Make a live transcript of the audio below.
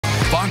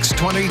Fox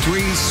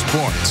 23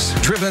 Sports,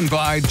 driven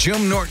by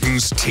Jim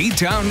Norton's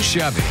T-Town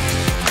Chevy.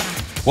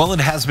 Well,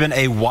 it has been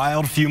a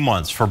wild few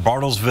months for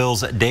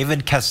Bartlesville's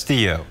David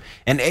Castillo.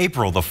 In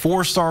April, the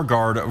four-star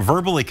guard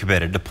verbally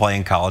committed to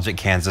playing college at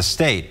Kansas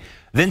State.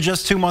 Then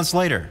just 2 months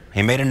later,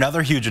 he made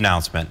another huge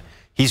announcement.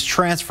 He's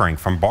transferring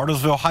from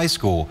Bartlesville High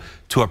School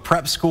to a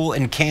prep school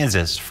in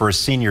Kansas for his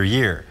senior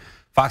year.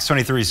 Fox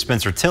 23's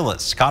Spencer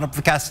Tillis caught up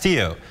with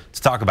Castillo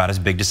to talk about his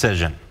big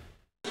decision.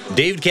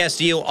 David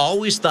Castillo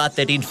always thought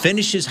that he'd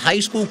finish his high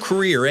school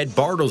career at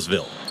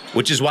Bartlesville,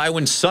 which is why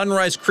when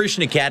Sunrise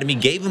Christian Academy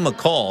gave him a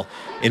call,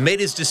 it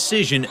made his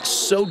decision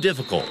so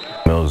difficult.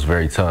 It was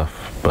very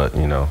tough, but,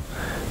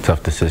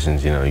 tough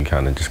decisions, you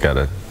kind of just got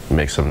to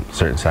make some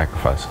certain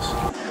sacrifices.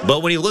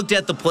 But when he looked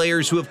at the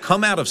players who have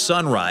come out of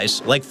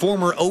Sunrise, like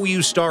former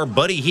OU star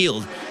Buddy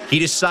Hield, he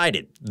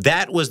decided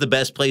that was the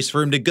best place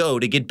for him to go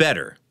to get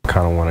better. I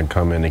kind of want to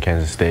come into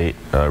Kansas State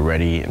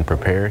ready and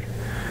prepared.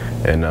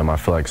 And I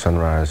feel like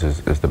Sunrise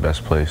is the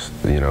best place,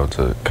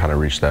 to kind of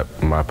reach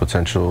my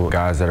potential.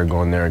 Guys that are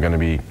going there are going to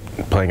be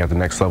playing at the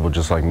next level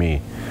just like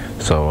me.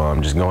 So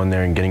just going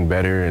there and getting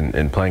better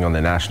and playing on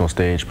the national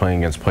stage, playing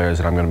against players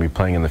that I'm going to be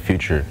playing in the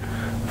future,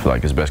 I feel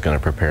like is best going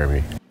to prepare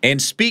me. And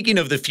speaking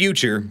of the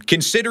future,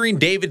 considering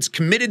David's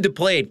committed to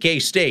play at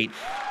K-State,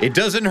 it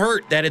doesn't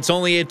hurt that it's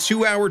only a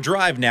 2-hour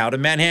drive now to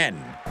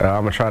Manhattan.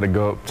 I'm going to try to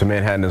go up to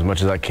Manhattan as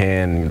much as I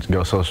can,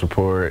 go show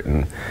support,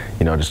 and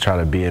just try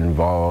to be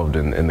involved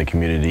in the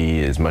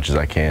community as much as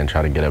I can,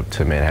 try to get up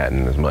to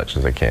Manhattan as much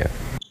as I can.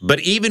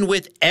 But even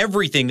with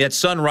everything that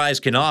Sunrise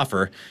can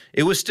offer,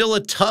 it was still a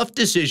tough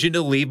decision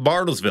to leave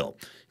Bartlesville.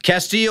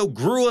 Castillo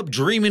grew up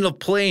dreaming of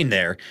playing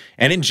there,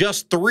 and in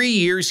just 3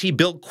 years, he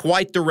built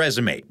quite the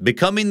resume,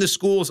 becoming the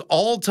school's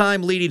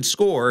all-time leading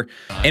scorer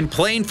and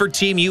playing for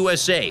Team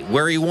USA,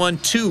 where he won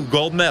 2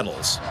 gold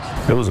medals.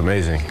 It was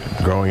amazing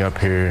growing up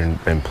here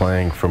and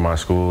playing for my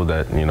school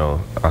that,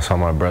 I saw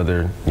my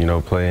brother,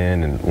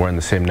 playing and wearing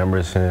the same number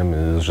as him.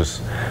 It was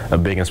just a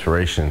big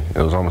inspiration.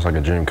 It was almost like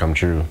a dream come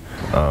true.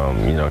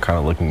 Kind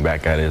of looking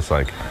back at it, it's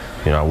like,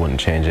 I wouldn't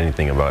change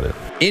anything about it.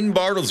 In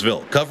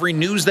Bartlesville, covering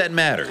news that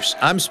matters,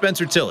 I'm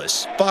Spencer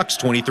Tillis, Fox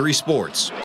 23 Sports.